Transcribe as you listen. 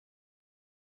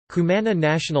Kumana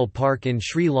National Park in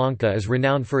Sri Lanka is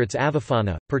renowned for its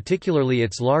avifauna, particularly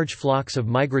its large flocks of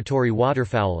migratory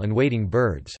waterfowl and wading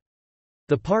birds.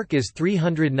 The park is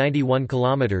 391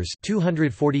 kilometers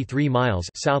 (243 miles)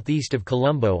 southeast of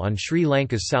Colombo on Sri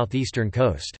Lanka's southeastern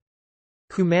coast.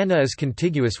 Kumana is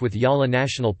contiguous with Yala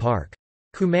National Park.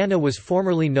 Kumana was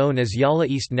formerly known as Yala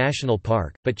East National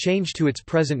Park, but changed to its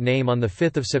present name on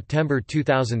 5 September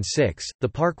 2006. The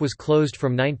park was closed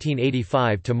from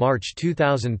 1985 to March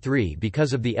 2003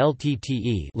 because of the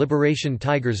LTTE Liberation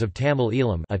Tigers of Tamil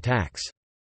Eelam attacks.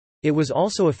 It was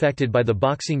also affected by the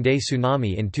Boxing Day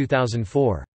tsunami in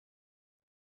 2004.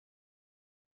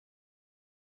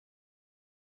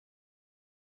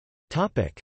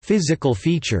 Physical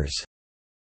features.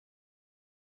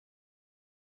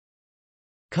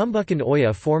 Kumbukan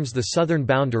Oya forms the southern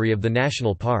boundary of the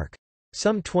national park.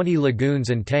 Some 20 lagoons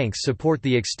and tanks support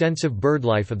the extensive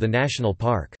birdlife of the national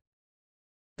park.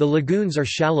 The lagoons are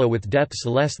shallow with depths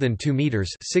less than 2 meters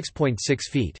 (6.6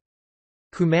 feet).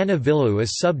 Kumana Vilu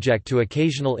is subject to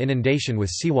occasional inundation with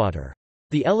seawater.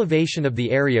 The elevation of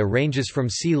the area ranges from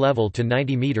sea level to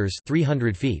 90 meters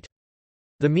 (300 feet).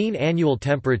 The mean annual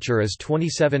temperature is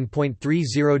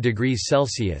 27.30 degrees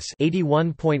Celsius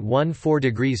 (81.14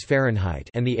 degrees Fahrenheit)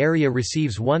 and the area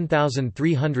receives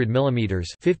 1,300 mm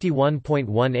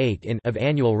 (51.18 in) of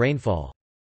annual rainfall.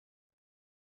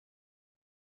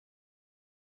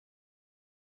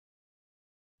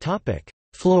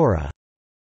 Flora.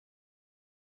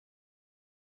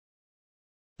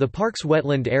 The park's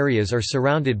wetland areas are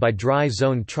surrounded by dry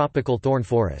zone tropical thorn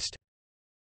forest.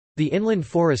 The inland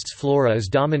forest's flora is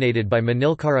dominated by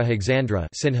Manilkara hexandra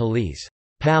Sinhalese,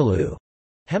 Palu,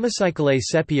 Hemicyculae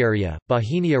sepiaria,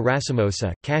 Bauhinia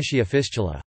racemosa, Cassia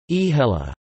fistula,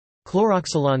 Ehela,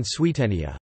 Chloroxylon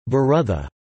sweetenia, Barutha,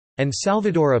 and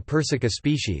Salvadora persica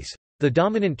species. The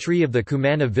dominant tree of the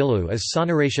Kumana Vilu is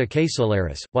Soneratia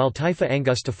caesolaris, while Typha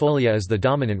angustifolia is the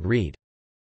dominant reed.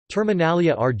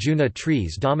 Terminalia arjuna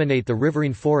trees dominate the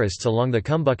riverine forests along the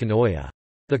Kumbukan Oya.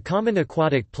 The common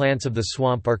aquatic plants of the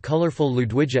swamp are colorful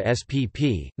Ludwigia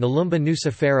spp, Nelumba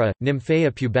nucifera, Nymphaea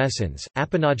pubescens,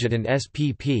 Aponogeton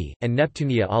spp, and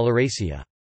Neptunia oleracea.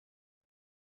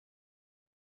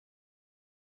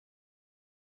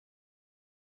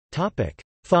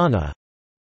 Fauna.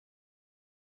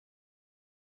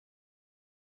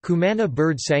 Kumana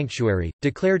Bird Sanctuary,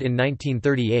 declared in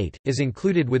 1938, is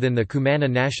included within the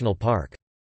Kumana National Park.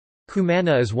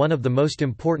 Kumana is one of the most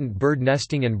important bird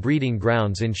nesting and breeding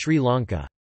grounds in Sri Lanka.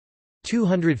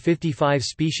 255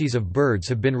 species of birds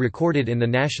have been recorded in the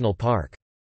national park.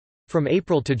 From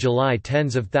April to July,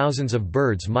 tens of thousands of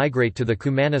birds migrate to the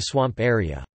Kumana swamp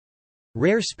area.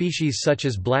 Rare species such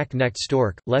as black-necked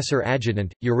stork, lesser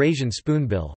adjutant, Eurasian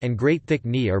spoonbill, and great thick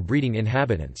knee are breeding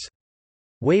inhabitants.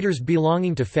 Waders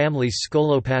belonging to families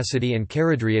Scolopacidae and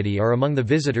Charadriidae are among the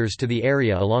visitors to the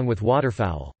area along with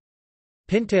waterfowl.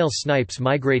 Pintail snipes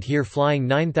migrate here flying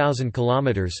 9,000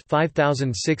 kilometers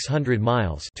 (5,600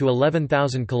 miles) to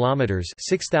 11,000 kilometers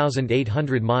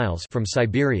 (6,800 miles) from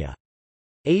Siberia.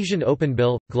 Asian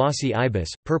openbill, glossy ibis,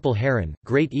 purple heron,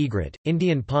 great egret,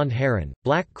 Indian pond heron,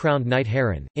 black-crowned night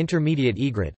heron, intermediate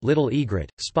egret, little egret,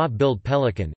 spot-billed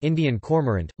pelican, Indian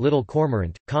cormorant, little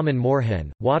cormorant, common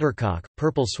moorhen, watercock,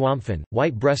 purple swampfin,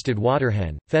 white-breasted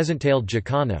waterhen, pheasant-tailed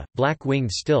jacana,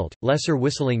 black-winged stilt, lesser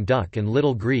whistling duck and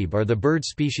little grebe are the bird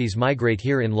species migrate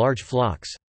here in large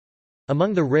flocks.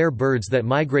 Among the rare birds that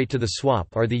migrate to the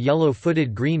swamp are the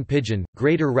yellow-footed green pigeon,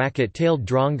 greater racket-tailed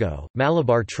drongo,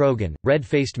 Malabar trogon,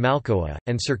 red-faced malkoa,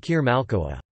 and Sirkir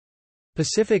malkoa.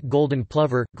 Pacific golden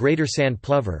plover, greater sand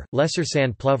plover, lesser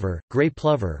sand plover, gray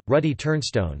plover, ruddy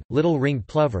turnstone, little ringed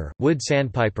plover, wood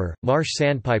sandpiper, marsh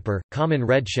sandpiper, common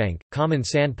redshank, common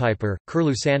sandpiper,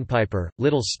 curlew sandpiper,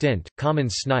 little stint, common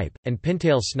snipe, and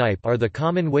pintail snipe are the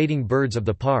common wading birds of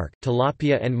the park.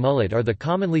 Tilapia and mullet are the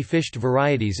commonly fished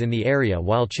varieties in the area,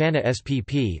 while channa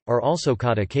spp. Are also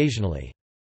caught occasionally.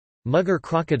 Mugger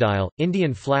crocodile,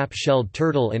 Indian flap-shelled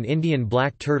turtle and Indian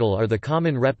black turtle are the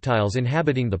common reptiles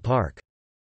inhabiting the park.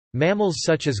 Mammals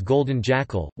such as golden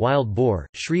jackal, wild boar,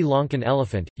 Sri Lankan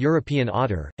elephant, European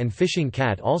otter, and fishing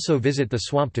cat also visit the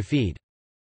swamp to feed.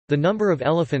 The number of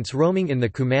elephants roaming in the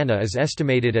Kumana is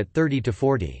estimated at 30 to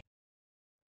 40.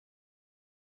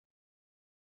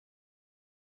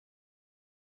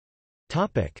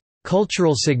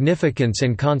 Cultural significance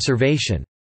and conservation.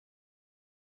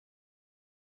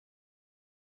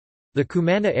 The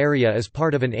Kumana area is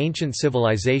part of an ancient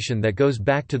civilization that goes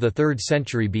back to the 3rd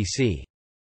century BC.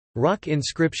 Rock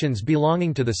inscriptions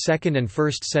belonging to the 2nd and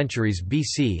 1st centuries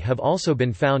BC have also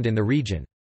been found in the region.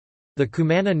 The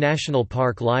Kumana National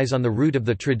Park lies on the route of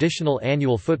the traditional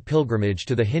annual foot pilgrimage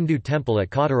to the Hindu temple at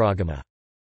Kataragama.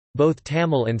 Both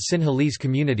Tamil and Sinhalese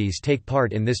communities take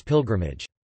part in this pilgrimage.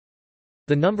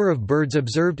 The number of birds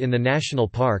observed in the national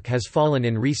park has fallen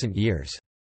in recent years.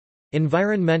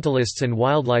 Environmentalists and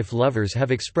wildlife lovers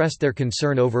have expressed their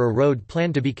concern over a road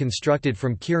planned to be constructed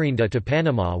from Kirinda to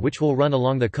Panama, which will run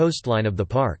along the coastline of the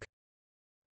park.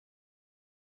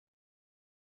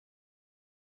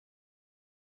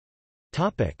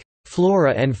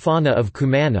 Flora and fauna of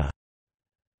Kumana.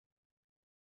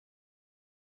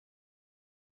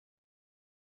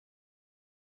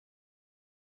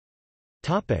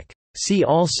 See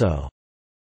also: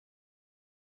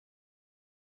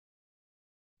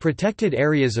 Protected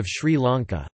areas of Sri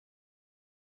Lanka.